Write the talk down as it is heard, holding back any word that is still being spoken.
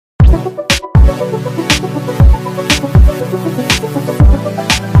Hey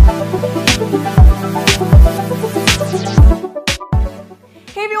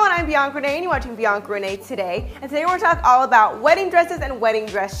everyone, I'm Bianca Renee and you're watching Bianca Renee Today. And today we're talking all about wedding dresses and wedding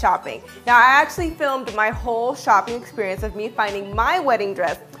dress shopping. Now I actually filmed my whole shopping experience of me finding my wedding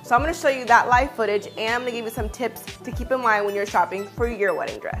dress. So I'm going to show you that live footage and I'm going to give you some tips to keep in mind when you're shopping for your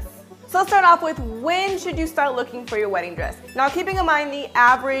wedding dress. So let's start off with when should you start looking for your wedding dress? Now keeping in mind the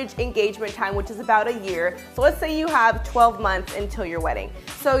average engagement time, which is about a year. So let's say you have 12 months until your wedding.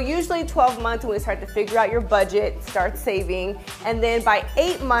 So usually 12 months when you start to figure out your budget, start saving, and then by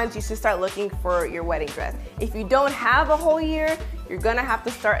 8 months you should start looking for your wedding dress. If you don't have a whole year, you're gonna have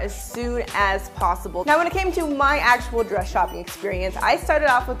to start as soon as possible. Now when it came to my actual dress shopping experience, I started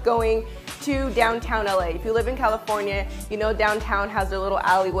off with going to downtown LA. If you live in California, you know downtown has their little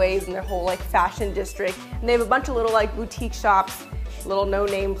alleyways and their whole like fashion district. And they have a bunch of little like boutique shops, little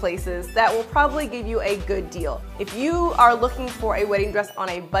no-name places that will probably give you a good deal. If you are looking for a wedding dress on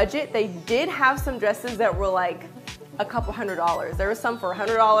a budget, they did have some dresses that were like a couple $100s. There were some for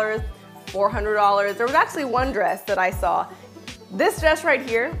 $100, $400. There was actually one dress that I saw. This dress right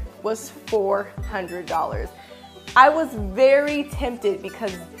here was $400. I was very tempted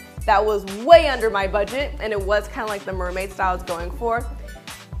because that was way under my budget and it was kind of like the mermaid style I was going for.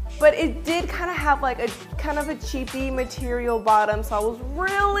 But it did kind of have like a kind of a cheapy material bottom, so I was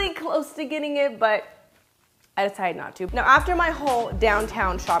really close to getting it, but I decided not to. Now after my whole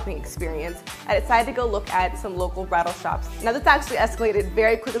downtown shopping experience, I decided to go look at some local bridal shops. Now this actually escalated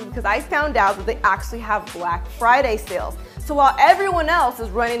very quickly because I found out that they actually have Black Friday sales. So while everyone else is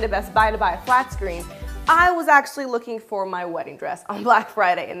running to Best Buy to buy a flat screen, I was actually looking for my wedding dress on Black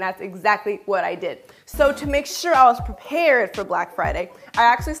Friday, and that's exactly what I did. So to make sure I was prepared for Black Friday, I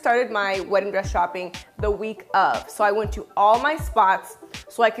actually started my wedding dress shopping the week of. So I went to all my spots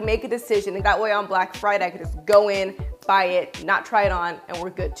so I could make a decision, and that way on Black Friday I could just go in, buy it, not try it on, and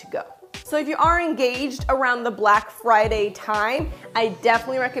we're good to go. So if you are engaged around the Black Friday time, I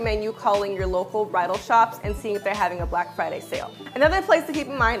definitely recommend you calling your local bridal shops and seeing if they're having a Black Friday sale. Another place to keep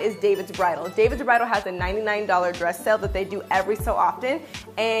in mind is David's Bridal. David's Bridal has a $99 dress sale that they do every so often,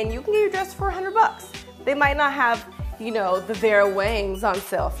 and you can get your dress for $100. They might not have, you know, the Vera Wangs on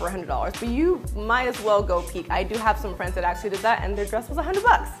sale for $100, but you might as well go peek. I do have some friends that actually did that and their dress was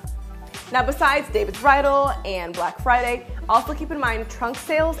 $100. Now besides David's Bridal and Black Friday, also keep in mind trunk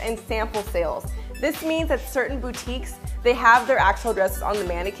sales and sample sales. This means that certain boutiques, they have their actual dresses on the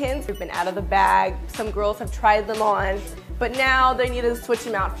mannequins. They've been out of the bag, some girls have tried them on, but now they need to switch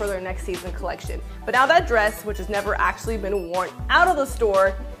them out for their next season collection. But now that dress, which has never actually been worn out of the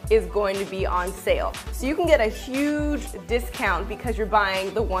store, is going to be on sale. So you can get a huge discount because you're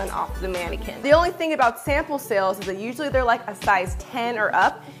buying the one off the mannequin. The only thing about sample sales is that usually they're like a size 10 or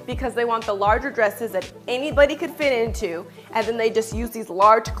up because they want the larger dresses that anybody could fit into, and then they just use these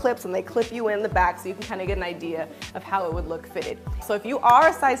large clips and they clip you in the back so you can kind of get an idea of how it would look fitted. So if you are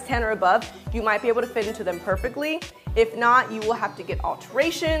a size 10 or above, you might be able to fit into them perfectly. If not, you will have to get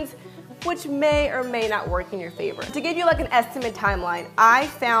alterations, which may or may not work in your favor. To give you like an estimate timeline, I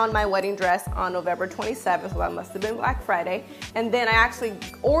found my wedding dress on November 27th, so that must have been Black Friday, and then I actually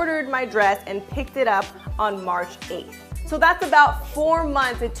ordered my dress and picked it up on March 8th. So that's about 4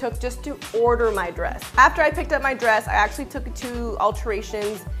 months it took just to order my dress. After I picked up my dress, I actually took it to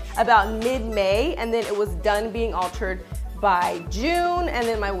alterations about mid-May, and then it was done being altered by June, and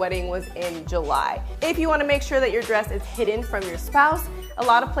then my wedding was in July. If you want to make sure that your dress is hidden from your spouse, a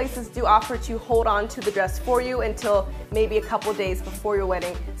lot of places do offer to hold on to the dress for you until maybe a couple days before your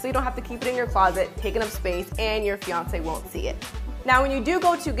wedding, so you don't have to keep it in your closet, taking up space, and your fiance won't see it. Now when you do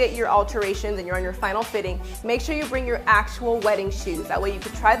go to get your alterations and you're on your final fitting, make sure you bring your actual wedding shoes. That way you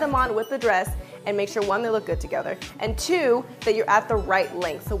can try them on with the dress and make sure, one, they look good together, and two, that you're at the right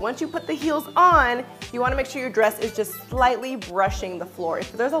length. So once you put the heels on, you want to make sure your dress is just slightly brushing the floor.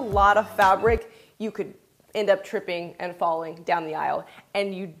 If there's a lot of fabric, you could end up tripping and falling down the aisle,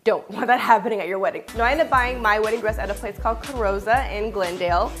 and you don't want that happening at your wedding. Now I ended up buying my wedding dress at a place called Carosa in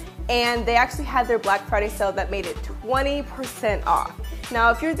Glendale, and they actually had their Black Friday sale that made it 20% off.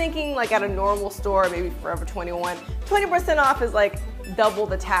 Now if you're thinking like at a normal store, maybe Forever 21, 20% off is like double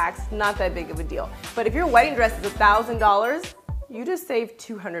the tax, not that big of a deal. But if your wedding dress is $1,000, you just save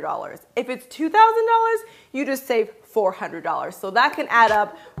 $200. If it's $2,000, you just save $400. So that can add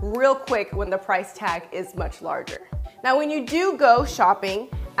up real quick when the price tag is much larger. Now when you do go shopping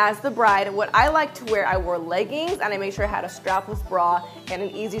as the bride, what I like to wear, I wore leggings and I made sure I had a strapless bra and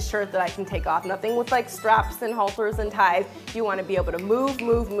an easy shirt that I can take off. Nothing with like straps and halters and ties. You want to be able to move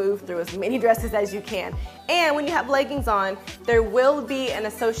through as many dresses as you can. And when you have leggings on, there will be an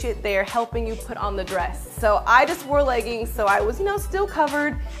associate there helping you put on the dress. So I just wore leggings, so I was, still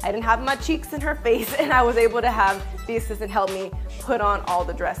covered. I didn't have my cheeks in her face, and I was able to have the assistant help me put on all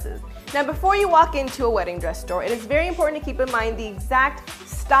the dresses. Now, before you walk into a wedding dress store, it is very important to keep in mind the exact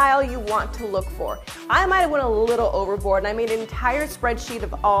style you want to look for. I might have went a little overboard, and I made an entire spreadsheet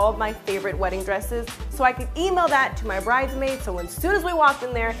of all of my favorite wedding dresses so I could email that to my bridesmaids, so as soon as we walked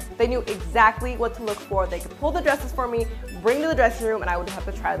in there, they knew exactly what to look for. They could pull the dresses for me, bring to the dressing room, and I would have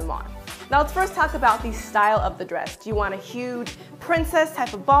to try them on. Now let's first talk about the style of the dress. Do you want a huge princess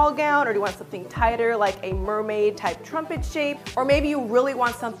type of ball gown, or do you want something tighter like a mermaid type trumpet shape? Or maybe you really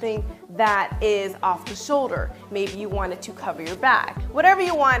want something that is off the shoulder. Maybe you want it to cover your back. Whatever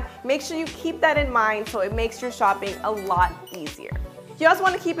you want, make sure you keep that in mind so it makes your shopping a lot easier. You also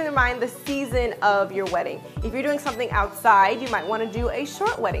want to keep in mind the season of your wedding. If you're doing something outside, you might want to do a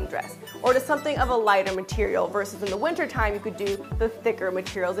short wedding dress, or to something of a lighter material, versus in the winter time you could do the thicker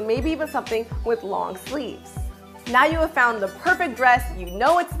materials, and maybe even something with long sleeves. Now you have found the perfect dress, you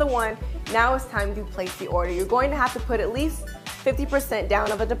know it's the one. Now it's time to place the order. You're going to have to put at least 50%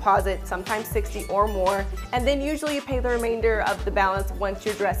 down of a deposit, sometimes 60 or more, and then usually you pay the remainder of the balance once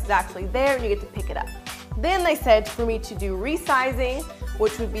your dress is actually there and you get to pick it up. Then they said for me to do resizing,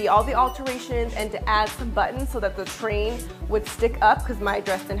 which would be all the alterations, and to add some buttons so that the train would stick up, because my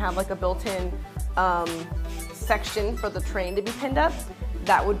dress didn't have like a built-in section for the train to be pinned up.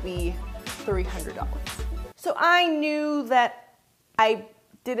 That would be $300. So I knew that I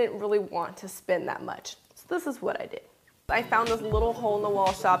didn't really want to spend that much. So this is what I did. I found this little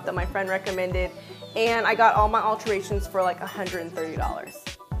hole-in-the-wall shop that my friend recommended, and I got all my alterations for like $130.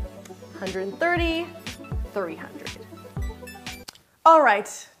 $130, $300. All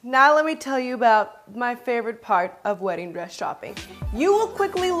right, now let me tell you about my favorite part of wedding dress shopping. You will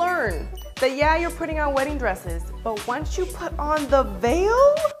quickly learn that yeah, you're putting on wedding dresses, but once you put on the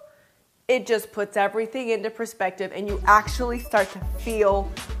veil, it just puts everything into perspective and you actually start to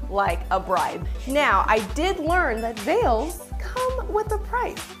feel like a bride. Now, I did learn that veils come with a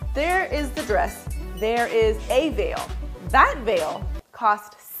price. There is the dress, there is a veil. That veil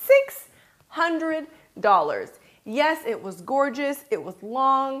cost $600. Yes, it was gorgeous, it was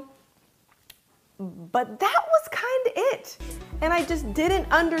long, but that was kind of it. And I just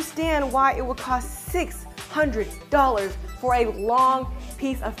didn't understand why it would cost $600 for a long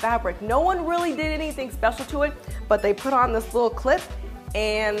piece of fabric. No one really did anything special to it, but they put on this little clip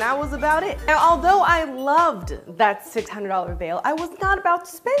and that was about it. Now, although I loved that $600 veil, I was not about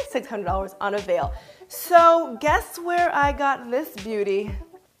to spend $600 on a veil. So guess where I got this beauty?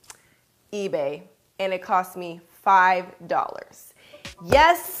 eBay, and it cost me $5.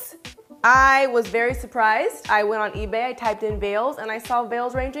 Yes, I was very surprised. I went on eBay, I typed in veils, and I saw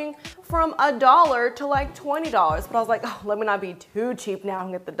veils ranging from $1 to like $20. But I was like, oh, let me not be too cheap now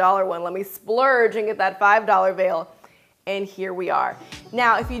and get the $1 one. Let me splurge and get that $5 veil. And here we are.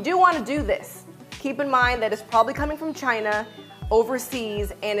 Now, if you do want to do this, keep in mind that it's probably coming from China,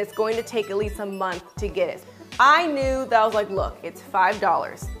 overseas, and it's going to take at least a month to get it. I knew that. I was like, look, it's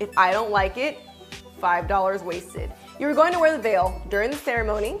 $5. If I don't like it, $5 wasted. You're going to wear the veil during the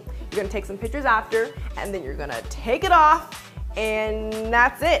ceremony, you're going to take some pictures after, and then you're going to take it off, and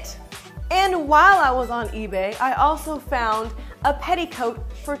that's it. And while I was on eBay, I also found a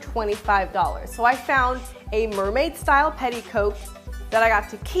petticoat for $25. So I found a mermaid style petticoat that I got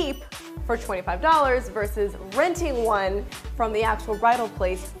to keep for $25 versus renting one from the actual bridal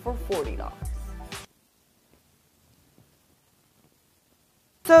place for $40.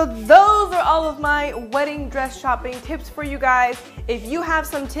 So those are all of my wedding dress shopping tips for you guys. If you have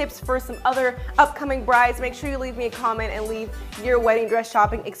some tips for some other upcoming brides, make sure you leave me a comment and leave your wedding dress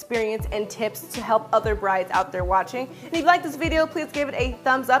shopping experience and tips to help other brides out there watching. And if you like this video, please give it a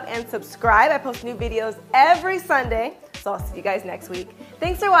thumbs up and subscribe. I post new videos every Sunday, so I'll see you guys next week.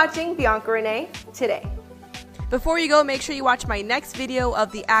 Thanks for watching Bianca Renee Today. Before you go, make sure you watch my next video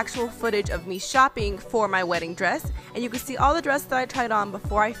of the actual footage of me shopping for my wedding dress, and you can see all the dresses that I tried on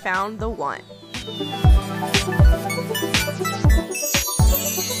before I found the one.